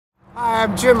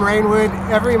I'm Jim Rainwood.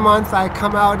 Every month I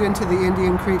come out into the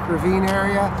Indian Creek Ravine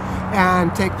area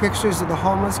and take pictures of the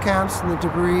homeless camps and the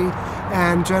debris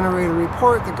and generate a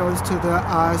report that goes to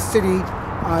the city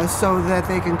so that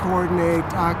they can coordinate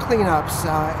cleanups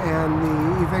and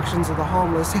the evictions of the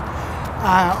homeless.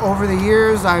 Over the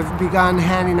years I've begun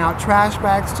handing out trash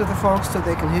bags to the folks so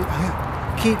they can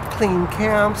keep clean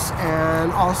camps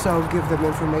and also give them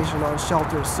information on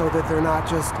shelters so that they're not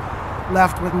just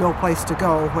left with no place to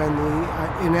go when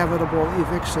the inevitable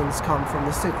evictions come from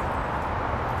the city.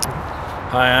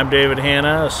 Hi, I'm David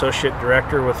Hanna, Associate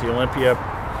Director with the Olympia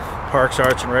Parks,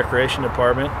 Arts and Recreation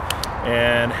Department,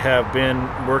 and have been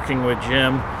working with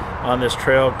Jim on this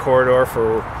trail corridor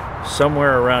for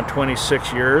somewhere around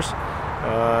 26 years.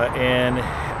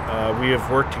 We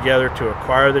have worked together to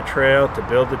acquire the trail, to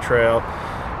build the trail,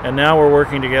 and now we're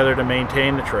working together to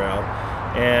maintain the trail.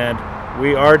 And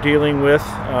we are dealing with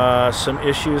some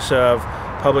issues of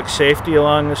public safety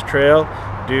along this trail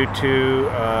due to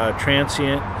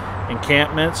transient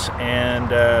encampments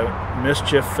and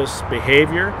mischievous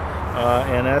behavior,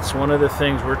 and that's one of the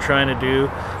things we're trying to do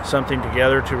something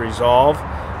together to resolve.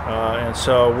 And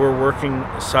so we're working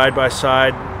side by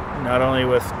side not only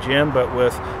with Jim but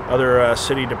with other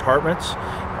city departments,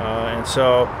 and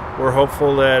so we're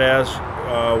hopeful that as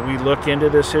we look into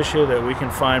this issue that we can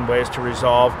find ways to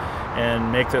resolve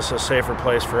and make this a safer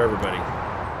place for everybody.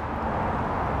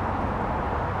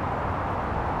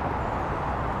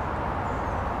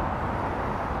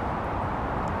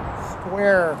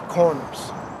 Square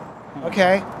corners,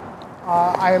 okay?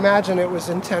 I imagine it was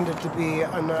intended to be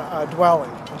a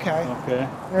dwelling, okay? Okay.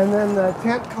 And then the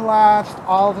tent collapsed,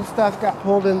 all the stuff got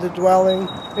pulled into the dwelling,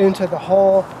 into the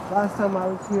hole. Last time I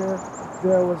was here,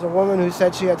 there was a woman who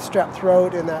said she had strep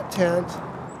throat in that tent.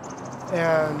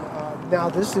 And now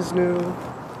this is new.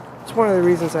 It's one of the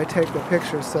reasons I take the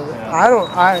pictures so that I don't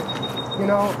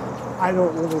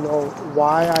really know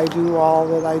why I do all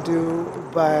that I do,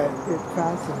 but it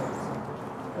fascinates me.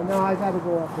 And now I got to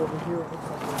go up over here. It looks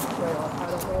like there's a trail. I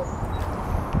don't know.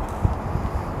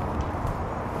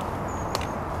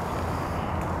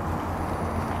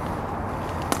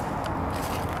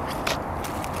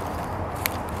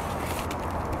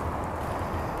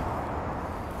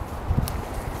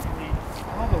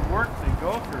 All the work they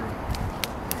go through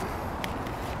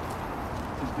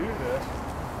to do this.